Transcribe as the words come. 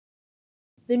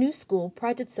The new school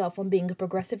prides itself on being a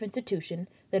progressive institution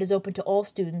that is open to all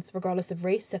students regardless of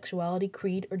race, sexuality,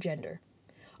 creed, or gender.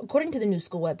 According to the new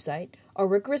school website, our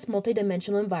rigorous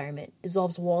multidimensional environment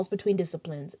dissolves walls between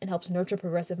disciplines and helps nurture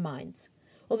progressive minds.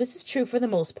 While this is true for the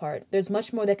most part, there's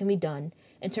much more that can be done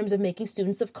in terms of making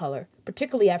students of color,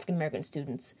 particularly African American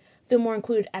students, feel more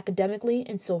included academically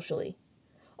and socially.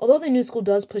 Although the new school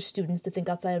does push students to think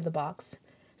outside of the box,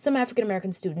 some African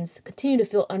American students continue to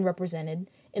feel unrepresented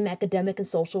in the academic and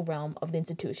social realm of the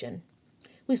institution.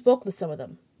 We spoke with some of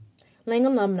them. Lang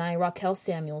alumni Racquel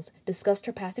Samuels discussed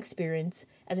her past experience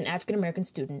as an African American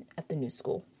student at the new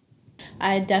school.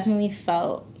 I definitely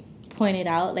felt pointed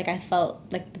out, like I felt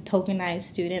like the tokenized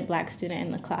student, black student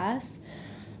in the class.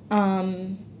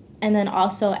 And then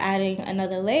also adding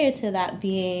another layer to that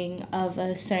being of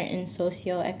a certain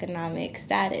socioeconomic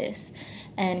status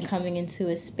and coming into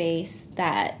a space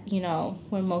that,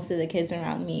 where most of the kids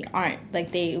around me aren't.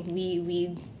 Like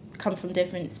we come from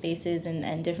different spaces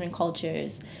and different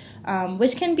cultures,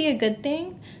 which can be a good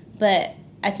thing. But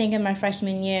I think in my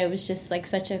freshman year, it was just like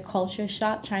such a culture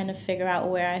shock trying to figure out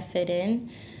where I fit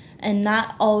in and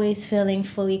not always feeling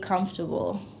fully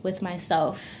comfortable with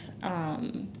myself,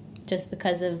 just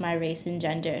because of my race and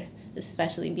gender,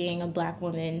 especially being a black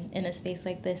woman in a space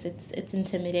like this. It's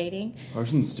intimidating.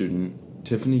 Parsons student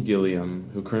Tiffany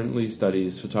Gilliam, who currently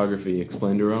studies photography,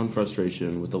 explained her own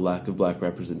frustration with the lack of black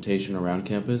representation around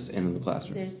campus and in the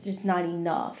classroom. There's just not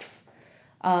enough.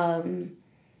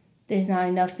 There's not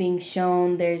enough being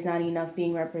shown. There's not enough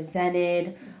being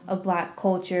represented of black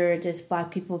culture, just black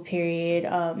people, period.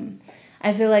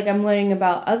 I feel like I'm learning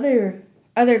about other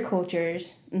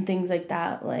cultures and things like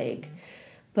that,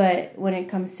 but when it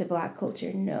comes to black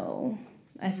culture, no.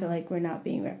 I feel like we're not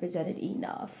being represented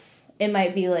enough. It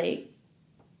might be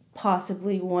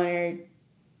possibly one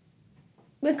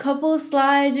or a couple of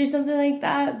slides or something like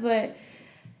that, but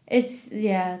they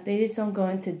just don't go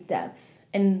into depth.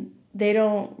 And they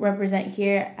don't represent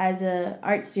here as a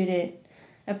art student,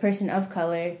 a person of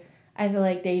color. I feel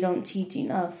like they don't teach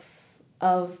enough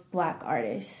of black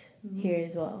artists here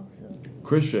as well. So.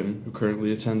 Christian, who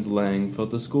currently attends Lang,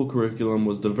 felt the school curriculum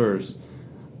was diverse,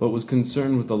 but was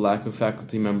concerned with the lack of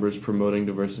faculty members promoting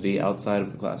diversity outside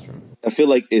of the classroom. I feel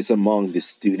like it's among the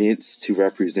students to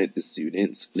represent the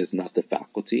students, and it's not the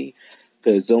faculty.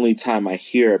 Because the only time I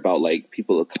hear about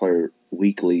people of color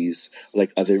weeklies,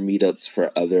 other meetups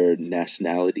for other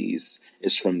nationalities,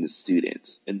 is from the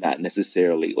students and not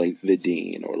necessarily the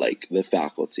dean or the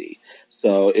faculty.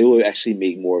 So it would actually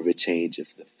make more of a change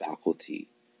if the faculty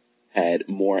had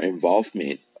more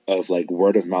involvement of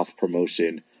word of mouth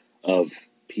promotion of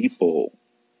people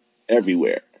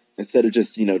everywhere instead of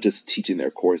just teaching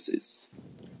their courses.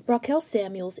 Racquel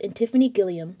Samuels and Tiffany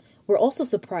Gilliam were also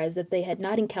surprised that they had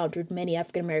not encountered many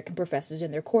African American professors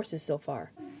in their courses so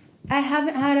far. I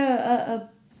haven't had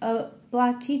a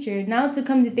black teacher, now to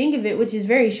come to think of it, which is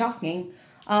very shocking.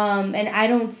 And I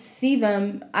don't see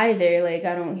them either. I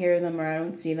don't hear them or I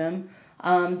don't see them.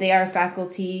 They are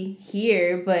faculty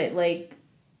here, but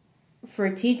for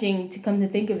teaching, to come to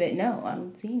think of it, no, I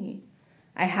don't see any.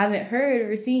 I haven't heard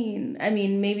or seen. I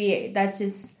mean, maybe that's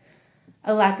just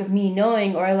a lack of me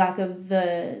knowing or a lack of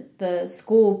the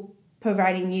school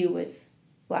providing you with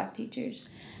black teachers.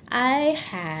 I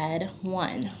had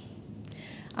one,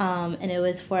 and it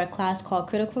was for a class called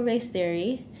Critical Race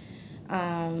Theory.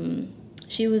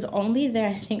 She was only there,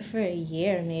 I think, for a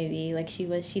year, maybe. She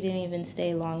didn't even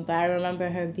stay long, but I remember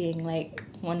her being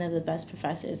one of the best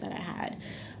professors that I had.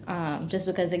 Just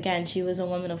because, again, she was a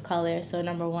woman of color. So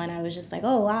number one, I was just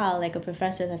oh, wow, a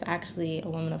professor that's actually a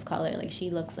woman of color. She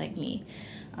looks like me,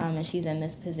 and she's in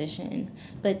this position.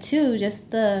 But two,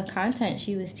 just the content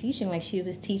she was teaching. She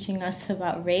was teaching us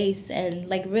about race and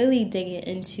really digging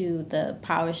into the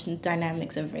power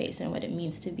dynamics of race and what it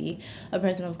means to be a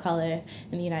person of color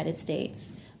in the United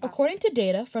States. According to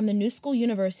data from the New School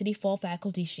University Fall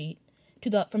Faculty Sheet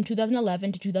from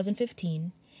 2011 to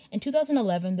 2015, in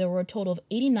 2011, there were a total of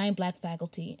 89 black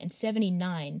faculty and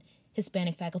 79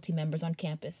 Hispanic faculty members on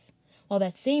campus, while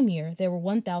that same year, there were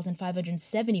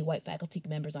 1,570 white faculty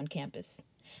members on campus.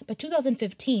 By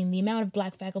 2015, the amount of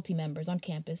black faculty members on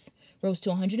campus rose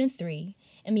to 103,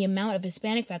 and the amount of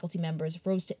Hispanic faculty members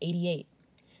rose to 88.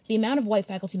 The amount of white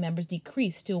faculty members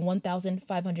decreased to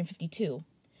 1,552,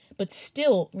 but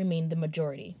still remained the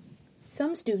majority.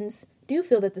 Some students do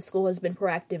feel that the school has been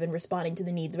proactive in responding to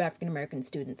the needs of African American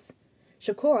students.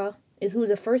 Shakura, who is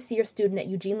a first-year student at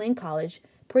Eugene Lane College,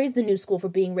 praised the new school for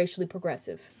being racially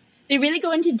progressive. They really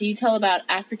go into detail about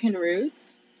African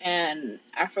roots and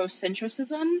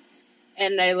Afrocentrism,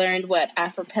 and I learned what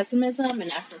Afropessimism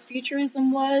and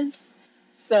Afrofuturism was.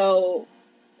 So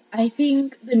I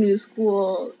think the new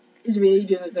school is really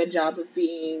doing a good job of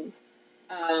being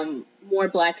more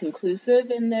Black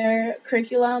inclusive in their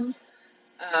curriculum.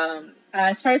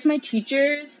 As far as my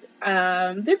teachers,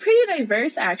 they're pretty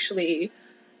diverse, actually.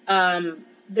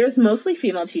 There's mostly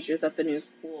female teachers at the new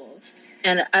school.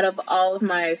 And out of all of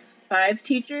my 5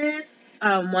 teachers,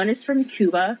 one is from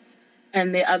Cuba,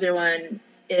 and the other one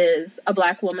is a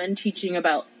Black woman teaching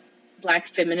about Black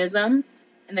feminism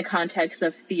in the context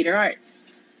of theater arts.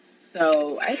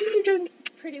 So I think they're doing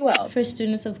pretty well. For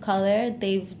students of color,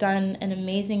 they've done an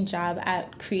amazing job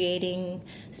at creating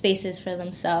spaces for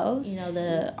themselves. You know,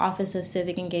 the Office of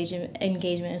Civic Engagement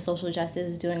and Social Justice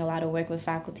is doing a lot of work with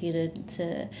faculty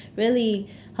to really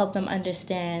help them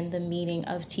understand the meaning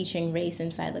of teaching race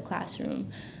inside the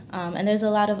classroom. And there's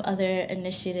a lot of other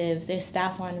initiatives. There's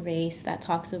Staff on Race that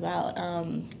talks about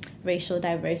racial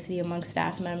diversity among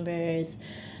staff members.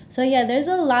 So yeah, there's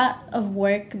a lot of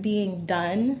work being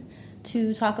done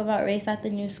to talk about race at the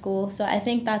new school. So I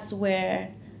think that's where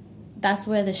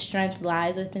the strength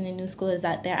lies within the new school, is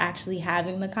that they're actually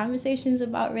having the conversations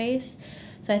about race.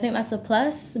 So I think that's a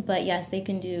plus, but yes, they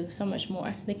can do so much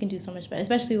more. They can do so much better,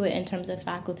 especially in terms of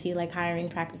faculty, like hiring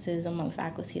practices among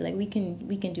faculty. Like we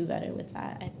can do better with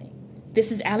that, I think.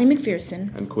 This is Allie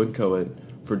McPherson and Quinn Cohen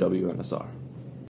for WNSR.